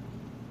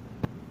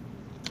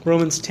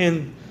 Romans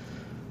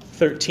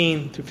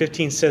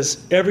 10:13-15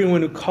 says,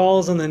 everyone who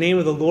calls on the name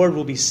of the Lord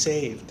will be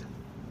saved.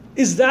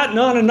 Is that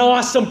not an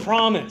awesome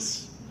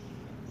promise?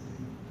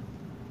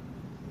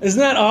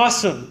 Isn't that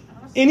awesome?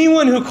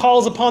 Anyone who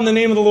calls upon the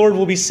name of the Lord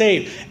will be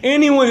saved.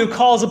 Anyone who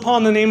calls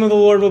upon the name of the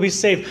Lord will be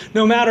saved,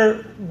 no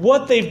matter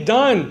what they've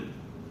done.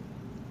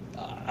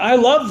 I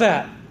love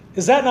that.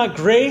 Is that not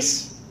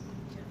grace?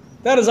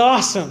 That is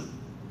awesome.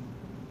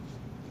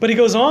 But he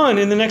goes on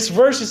in the next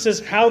verse. He says,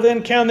 how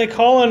then can they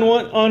call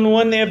on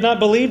one they have not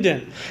believed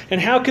in?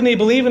 And how can they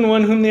believe in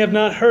one whom they have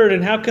not heard?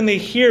 And how can they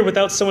hear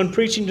without someone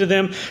preaching to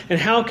them? And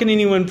how can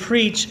anyone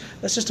preach?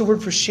 That's just a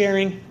word for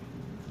sharing.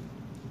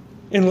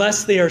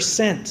 Unless they are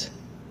sent.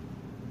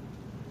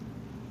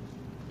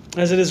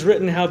 As it is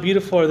written, how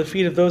beautiful are the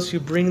feet of those who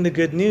bring the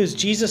good news.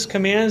 Jesus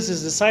commands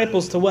his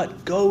disciples to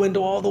what? Go into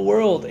all the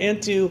world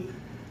and to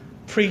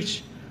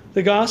preach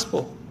the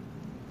gospel.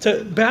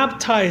 To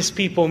baptize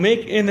people,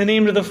 make in the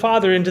name of the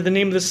Father, into the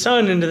name of the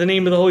Son, into the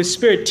name of the Holy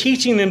Spirit,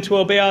 teaching them to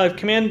obey all I've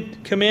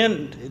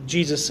command,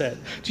 Jesus said.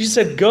 Jesus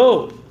said,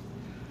 go.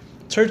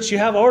 Church, you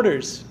have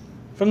orders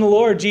from the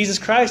Lord Jesus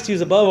Christ, who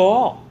is above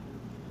all,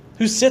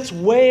 who sits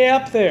way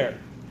up there.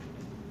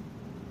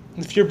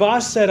 If your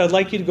boss said, I'd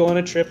like you to go on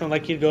a trip, and I'd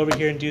like you to go over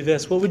here and do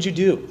this, what would you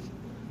do?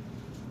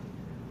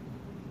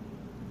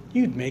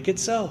 You'd make it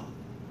so.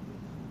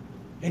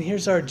 And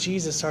here's our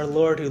Jesus, our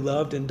Lord, who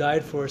loved and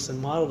died for us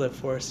and modeled it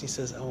for us. He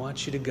says, I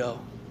want you to go.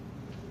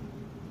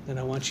 And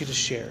I want you to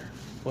share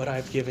what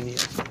I've given you.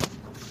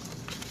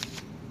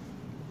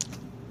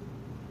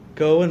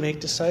 Go and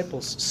make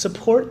disciples.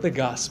 Support the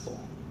gospel.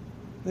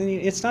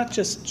 It's not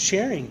just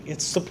sharing,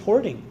 it's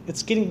supporting.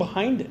 It's getting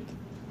behind it.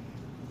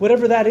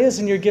 Whatever that is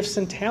in your gifts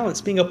and talents,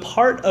 being a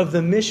part of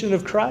the mission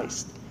of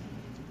Christ.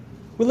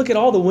 We look at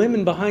all the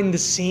women behind the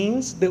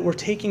scenes that were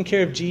taking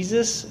care of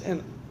Jesus,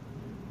 and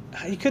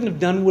he couldn't have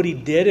done what he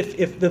did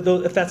if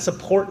that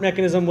support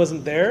mechanism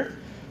wasn't there.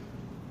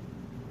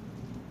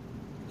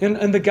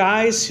 And the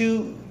guys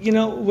who,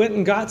 went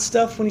and got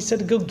stuff when he said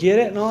to go get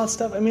it and all that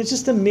stuff. I mean, it's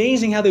just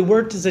amazing how they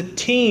worked as a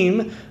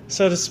team,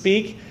 so to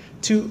speak,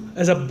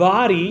 as a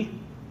body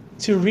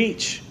to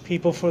reach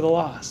people for the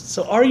lost.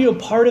 So are you a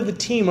part of the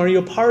team? Are you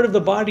a part of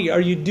the body?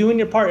 Are you doing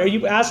your part? Are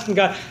you asking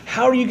God,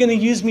 how are you going to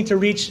use me to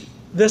reach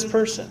this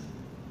person?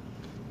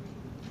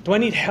 Do I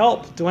need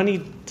help? Do I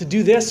need to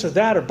do this or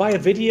that, or buy a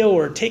video,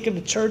 or take him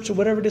to church, or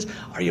whatever it is?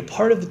 Are you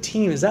part of the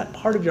team? Is that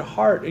part of your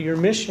heart or your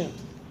mission?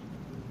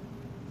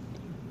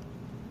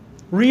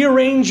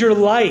 Rearrange your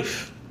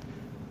life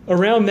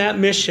around that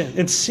mission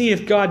and see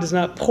if God does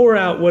not pour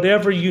out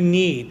whatever you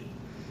need.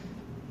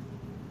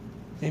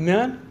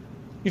 Amen?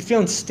 You're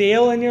feeling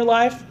stale in your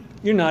life?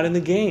 You're not in the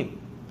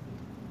game.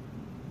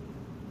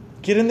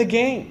 Get in the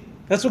game.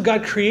 That's what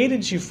God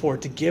created you for,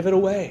 to give it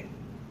away.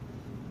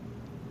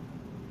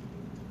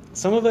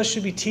 Some of us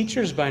should be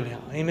teachers by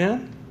now.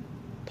 Amen?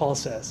 Paul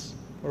says,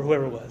 or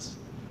whoever it was.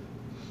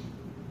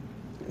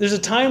 There's a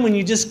time when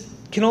you just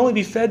can only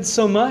be fed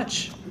so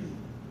much.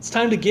 It's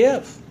time to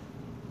give.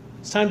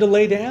 It's time to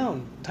lay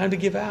down. Time to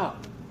give out.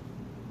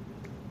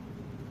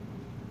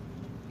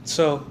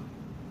 So,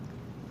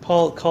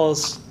 Paul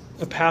calls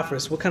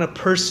Epaphras. What kind of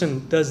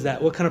person does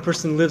that? What kind of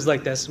person lives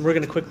like this? And we're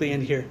going to quickly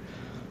end here.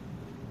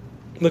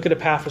 Look at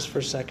Epaphras for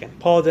a second.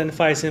 Paul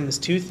identifies him as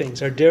two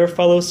things. Our dear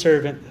fellow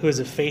servant, who is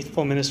a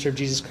faithful minister of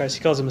Jesus Christ.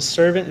 He calls him a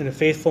servant and a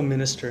faithful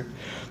minister.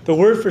 The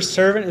word for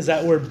servant is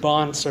that word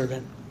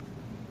bondservant.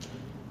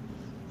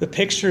 The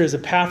picture is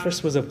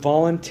Epaphras was a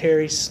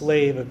voluntary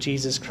slave of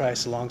Jesus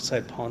Christ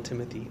alongside Paul and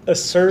Timothy. A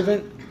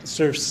servant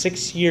served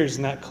 6 years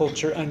in that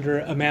culture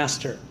under a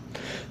master.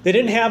 They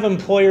didn't have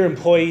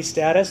employer-employee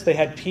status. They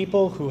had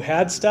people who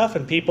had stuff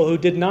and people who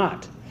did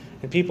not.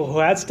 And people who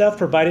had stuff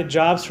provided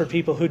jobs for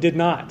people who did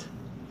not.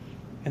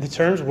 And the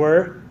terms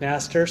were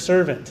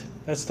master-servant.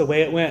 That's the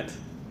way it went.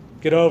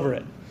 Get over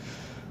it.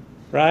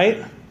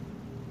 Right?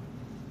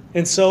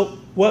 And so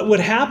what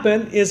would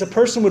happen is a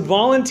person would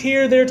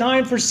volunteer their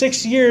time for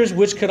 6 years,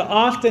 which could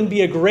often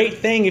be a great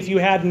thing if you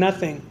had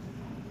nothing.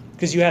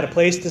 Because you had a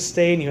place to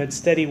stay and you had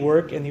steady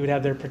work and you would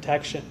have their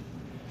protection.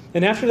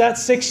 And after that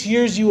 6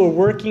 years you were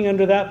working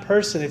under that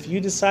person, if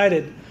you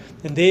decided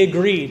and they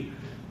agreed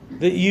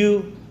that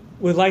you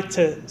would like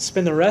to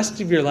spend the rest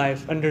of your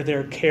life under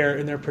their care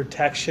and their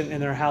protection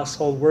and their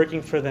household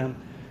working for them,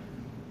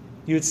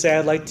 you would say,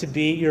 I'd like to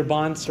be your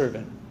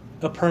bondservant,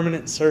 a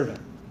permanent servant.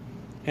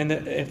 And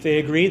if they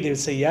agreed, they would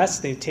say yes.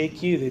 They'd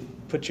take you,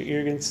 they'd put your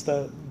ear against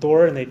the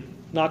door, and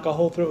they'd knock a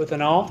hole through it with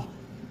an awl.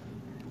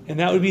 And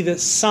that would be the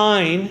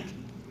sign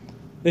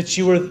that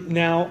you were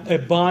now a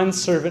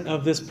bondservant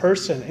of this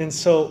person. And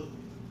so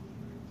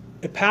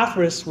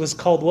Epaphras was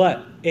called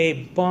what?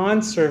 A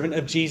bondservant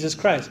of Jesus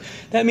Christ.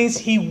 That means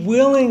he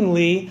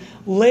willingly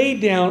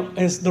laid down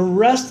as the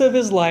rest of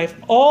his life,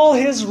 all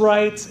his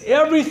rights,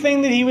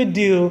 everything that he would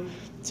do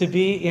to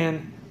be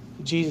in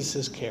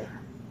Jesus' care.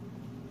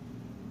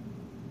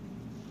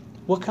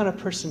 What kind of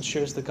person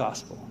shares the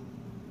gospel?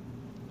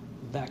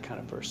 That kind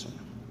of person.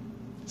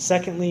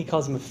 Secondly, he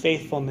calls him a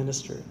faithful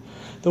minister.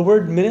 The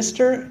word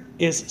minister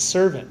is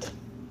servant.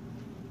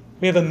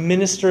 We have a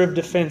minister of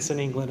defense in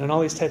England and all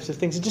these types of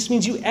things. It just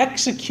means you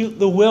execute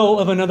the will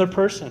of another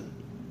person.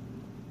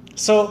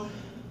 So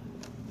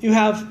you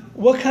have,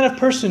 what kind of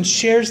person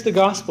shares the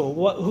gospel?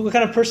 What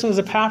kind of person is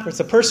Epaphras?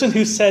 A person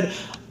who said,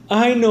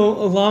 I no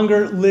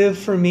longer live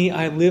for me,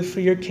 I live for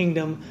your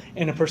kingdom.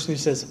 And a person who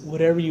says,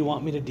 whatever you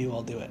want me to do,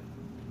 I'll do it.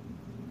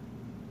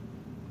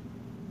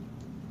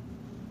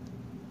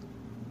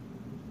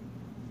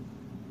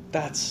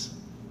 That's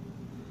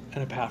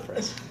an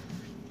Epaphras.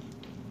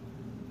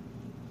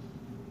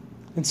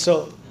 And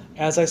so,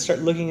 as I start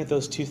looking at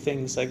those two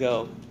things, I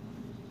go,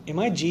 am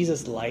I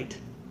Jesus light?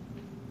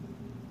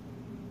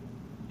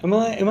 Am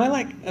I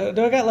like,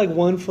 do I got like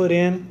one foot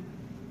in?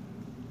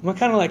 Am I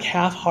kind of like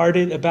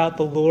half-hearted about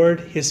the Lord,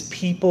 His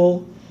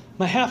people?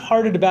 Am I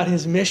half-hearted about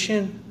His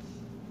mission?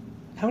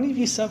 How many of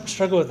you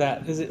struggle with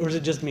that? Or is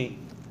it just me?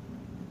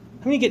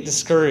 How many get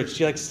discouraged?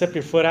 You like step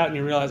your foot out and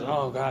you realize,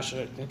 oh gosh,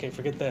 okay,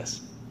 forget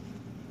this.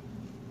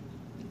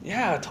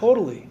 Yeah,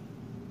 totally.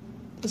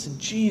 Listen,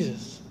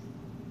 Jesus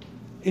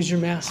is your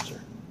master.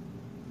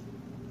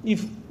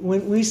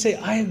 When we say,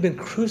 I have been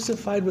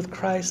crucified with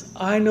Christ,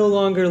 I no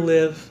longer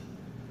live,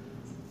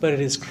 but it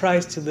is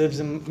Christ who lives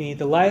in me.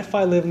 The life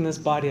I live in this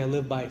body, I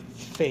live by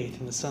faith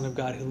in the Son of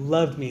God who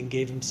loved me and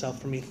gave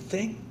Himself for me.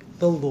 Thank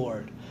the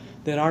Lord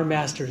that our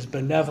Master is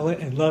benevolent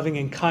and loving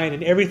and kind,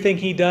 and everything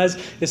He does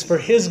is for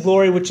His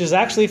glory, which is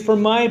actually for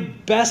my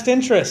best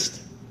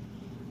interest.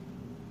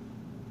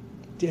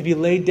 Have you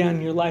laid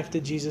down your life to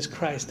Jesus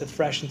Christ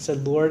afresh and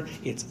said, Lord,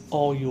 it's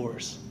all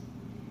yours?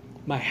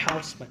 My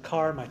house, my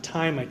car, my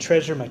time, my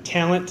treasure, my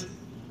talent,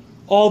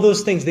 all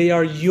those things, they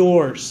are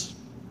yours.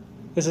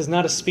 This is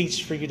not a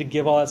speech for you to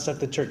give all that stuff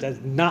to church. That's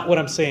not what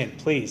I'm saying,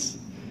 please.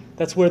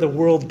 That's where the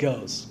world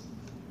goes.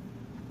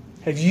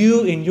 Have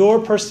you, in your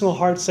personal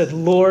heart, said,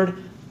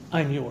 Lord,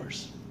 I'm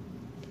yours?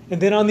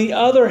 And then on the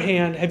other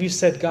hand, have you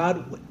said,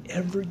 God,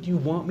 whatever you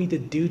want me to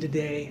do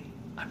today,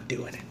 I'm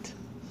doing it?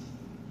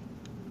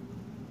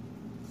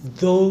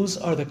 Those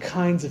are the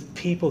kinds of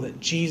people that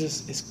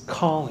Jesus is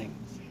calling.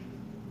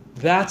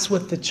 That's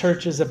what the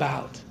church is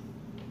about.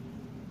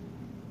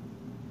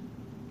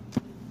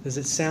 Does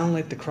it sound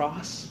like the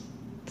cross?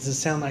 Does it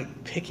sound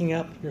like picking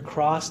up your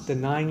cross,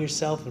 denying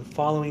yourself, and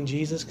following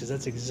Jesus? Because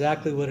that's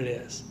exactly what it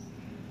is.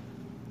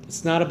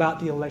 It's not about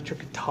the electric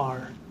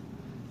guitar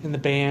and the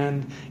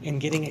band and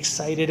getting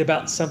excited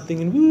about something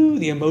and woo,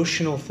 the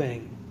emotional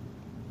thing.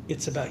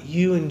 It's about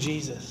you and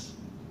Jesus.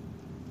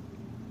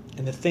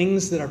 And the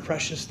things that are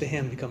precious to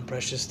Him become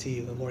precious to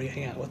you the more you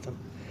hang out with Him.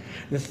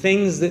 The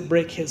things that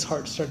break His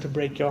heart start to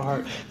break your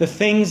heart. The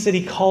things that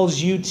He calls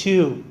you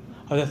to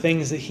are the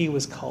things that He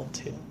was called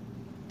to.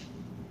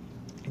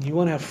 And you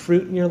want to have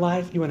fruit in your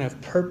life, you want to have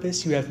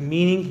purpose, you have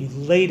meaning, you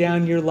lay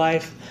down your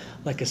life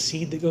like a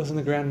seed that goes in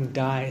the ground and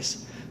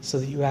dies so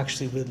that you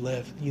actually would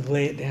live. You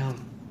lay it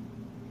down.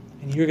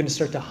 And you're going to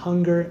start to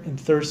hunger and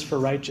thirst for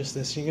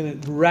righteousness.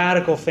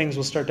 Radical things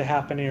will start to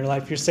happen in your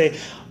life. You say,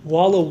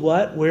 Walla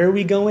what? Where are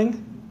we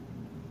going?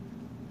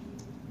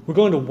 We're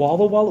going to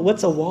Walla Walla?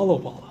 What's a Walla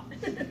Walla?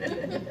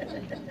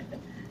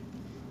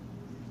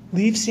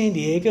 Leave San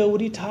Diego?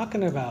 What are you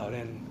talking about?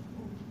 And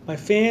my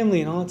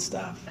family and all that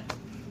stuff.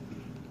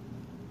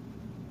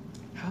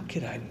 How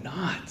could I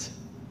not?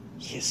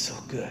 He is so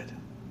good.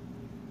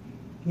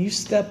 And you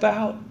step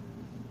out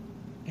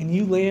and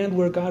you land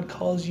where God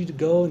calls you to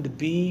go and to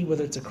be,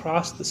 whether it's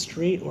across the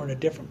street or in a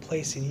different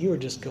place, and you are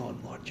just going,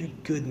 Lord, your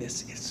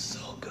goodness is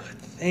so good.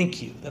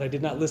 Thank you that I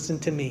did not listen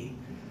to me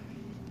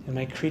and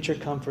my creature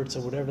comforts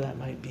or whatever that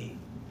might be.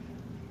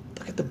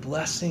 Look at the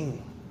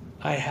blessing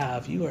I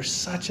have. You are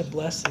such a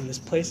blessing. This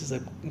place is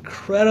an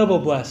incredible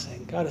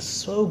blessing. God is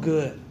so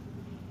good.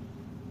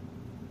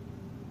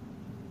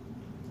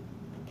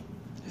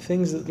 The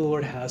things that the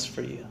Lord has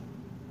for you.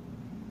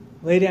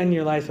 Lay down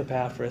your life,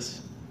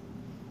 Epaphras.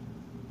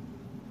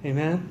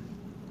 Amen?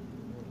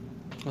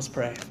 Let's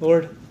pray.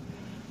 Lord,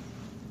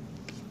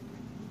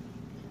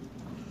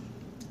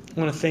 I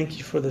want to thank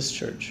you for this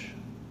church.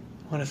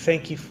 I want to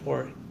thank you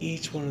for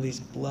each one of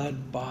these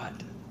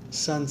blood-bought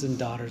sons and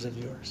daughters of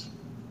yours.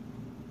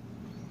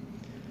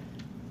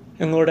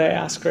 And Lord, I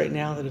ask right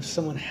now that if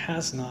someone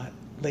has not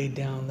laid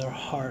down their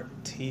heart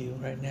to you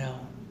right now,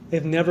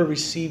 they've never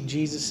received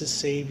Jesus as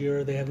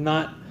Savior,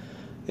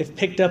 they've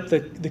picked up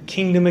the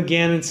kingdom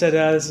again and said,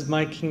 this is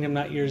my kingdom,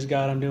 not yours,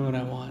 God. I'm doing what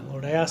I want.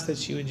 Lord, I ask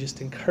that you would just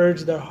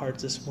encourage their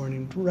hearts this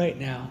morning, right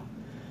now,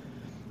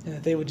 and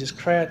that they would just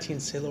cry out to you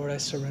and say, Lord, I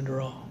surrender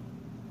all.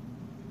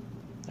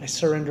 I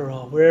surrender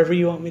all. Wherever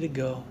you want me to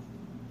go,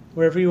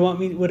 whatever you want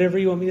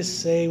me to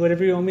say,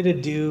 whatever you want me to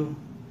do,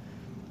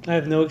 I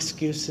have no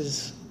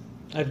excuses.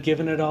 I've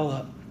given it all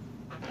up.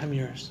 I'm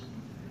yours.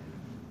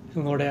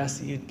 And Lord, I ask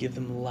that you'd give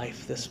them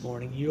life this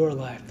morning, your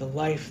life, the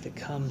life that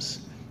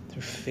comes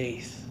through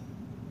faith.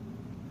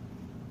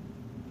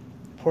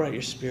 Pour out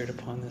your Spirit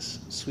upon this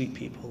sweet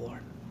people,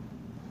 Lord.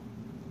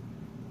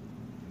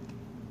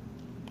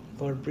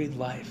 Lord, breathe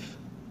life.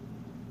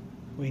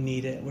 We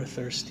need it. We're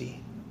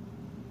thirsty.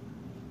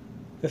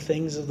 The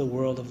things of the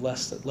world have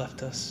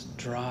left us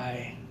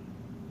dry.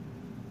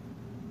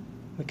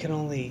 We can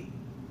only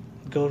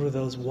go to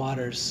those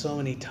waters so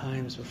many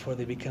times before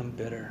they become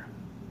bitter.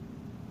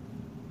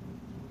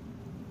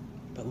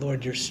 But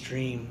Lord, your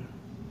stream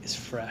is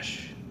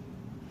fresh.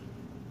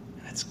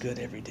 It's good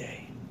every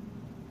day.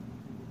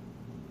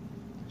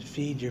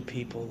 Feed your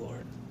people,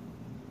 Lord.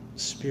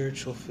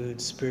 Spiritual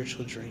food,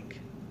 spiritual drink.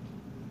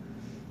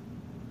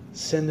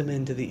 Send them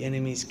into the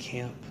enemy's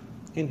camp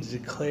and to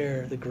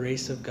declare the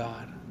grace of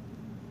God.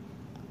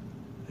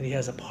 that he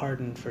has a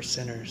pardon for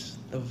sinners,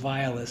 the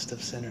vilest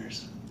of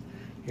sinners.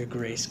 Your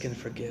grace can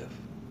forgive.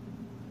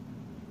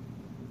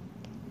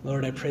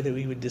 Lord, I pray that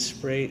we would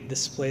display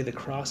the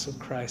cross of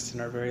Christ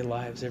in our very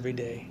lives every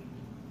day.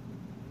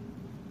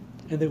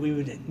 And that we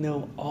would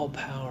know all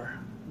power,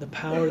 the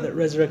power that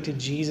resurrected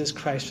Jesus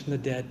Christ from the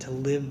dead to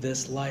live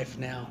this life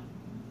now.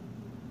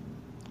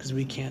 Because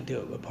we can't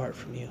do it apart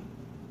from you.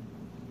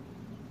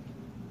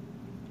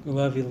 We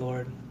love you,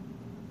 Lord.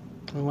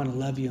 We want to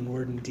love you in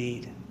word and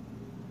deed.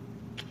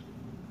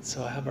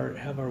 So have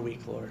our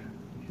week, Lord.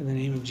 In the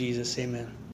name of Jesus, amen.